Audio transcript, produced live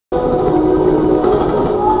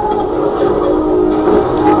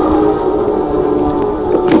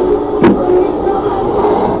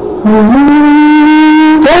Hey,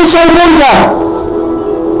 shiny Ponyta!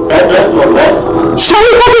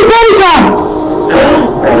 Shiny fucking Ponyta!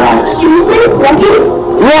 Excuse me, Lucky?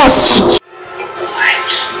 Yes!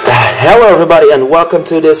 Hello everybody and welcome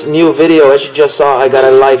to this new video. As you just saw, I got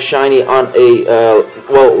a live shiny on a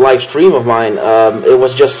live stream of mine. It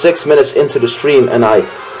was just 6 minutes into the stream and I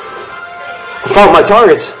found my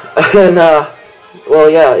target. And well,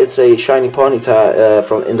 yeah, it's a shiny Ponyta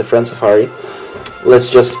from in the Friend Safari. Let's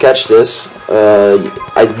just catch this.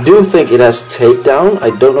 I do think it has takedown.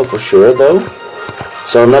 I don't know for sure though,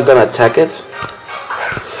 so I'm not gonna attack it.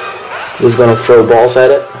 Just gonna throw balls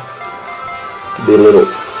at it. Be a little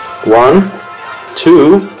 1,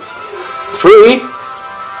 2, 3.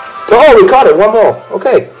 Oh, we caught it. 1 ball.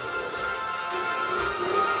 Okay.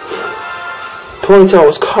 Ponyta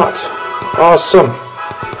was caught. Awesome.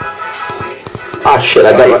 Ah shit!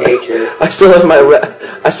 I got my. I still have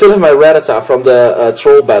my Rattata from the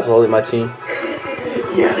troll battle in my team.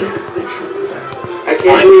 Yeah. I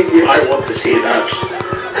can't believe you. I want to see that.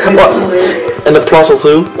 What? And the puzzle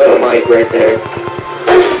too. Little Mike right there.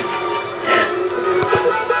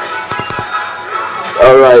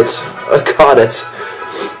 Alright, I got it.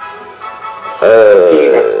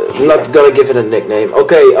 Not gonna give it a nickname.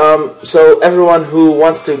 Okay, so everyone who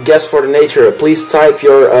wants to guess for the nature, please type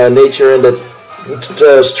your nature in the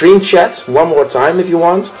stream chat one more time if you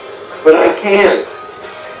want. But I can't.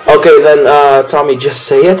 Okay, then Tommy, just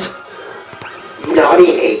say it.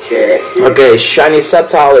 Naughty nature. Okay, shiny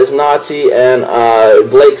Sceptile is naughty and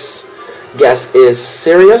Blake's guess is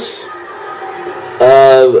serious.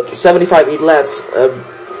 75 Eatlet,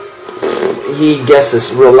 he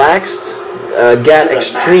guesses relaxed. Gat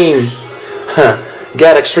Extreme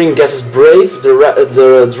Gat Extreme guesses brave.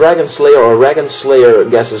 The Dragon Slayer or Dragon Slayer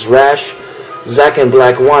guesses rash. Zack in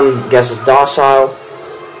Black 1 guesses docile.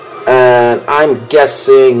 And I'm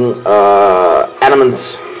guessing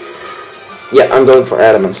adamant. Yeah, I'm going for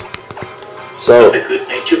adamant. So oh,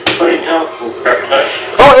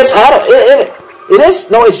 it's adamant. It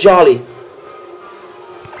is? No, it's jolly.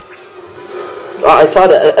 I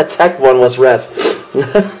thought attack one was red.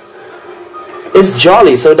 It's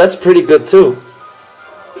jolly, so that's pretty good too.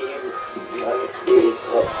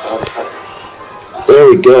 There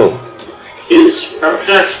we go. Is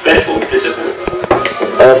special physical?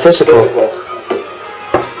 Physical.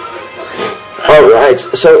 Alright,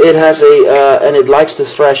 so it has a, and it likes to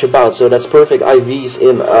thrash about, so that's perfect IVs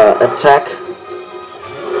in attack.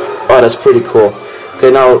 Oh, that's pretty cool.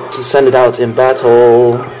 Okay, now to send it out in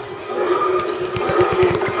battle.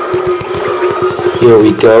 Here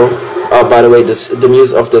we go. Oh, by the way, the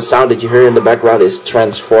music of the sound that you hear in the background is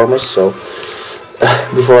Transformers, so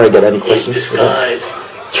before I get any questions.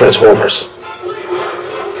 Transformers.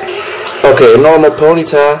 Okay, a normal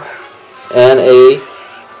Ponyta and a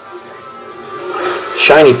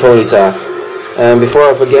shiny Ponyta. And before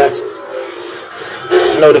I forget,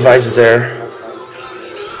 no devices there.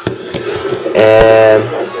 And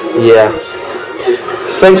yeah.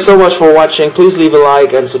 Thanks so much for watching. Please leave a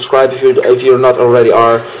like and subscribe if you're not already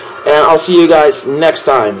are. And I'll see you guys next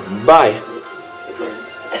time. Bye.